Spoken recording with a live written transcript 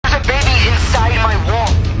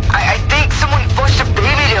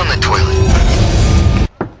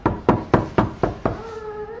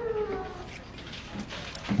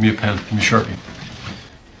me a pen. Give me a Sharpie.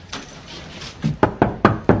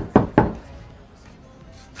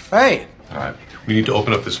 Hey. All right. We need to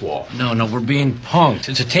open up this wall. No, we're being punked.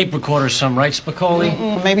 It's a tape recorder or some, right,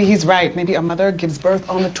 Spicoli? Maybe he's right. Maybe a mother gives birth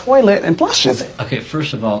on the toilet and flushes it. Okay,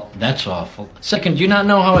 first of all, that's awful. Second, do you not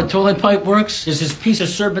know how a toilet pipe works? There's this piece of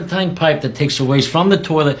serpentine pipe that takes the waste from the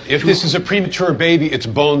toilet. If this is a premature baby, its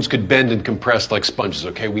bones could bend and compress like sponges,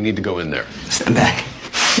 okay? We need to go in there. Stand back.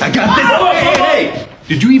 I got this. Hey!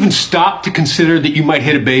 Did you even stop to consider that you might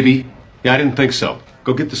hit a baby? Yeah, I didn't think so.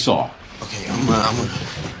 Go get the saw. Okay, I'm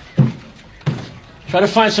Try to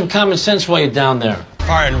find some common sense while you're down there.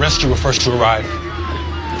 Fire and rescue were first to arrive.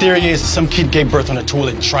 Theory is some kid gave birth on the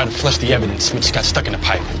toilet and tried to flush the evidence, which got stuck in the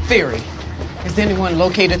pipe. Theory. Has anyone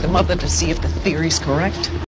located the mother to see if the theory's correct?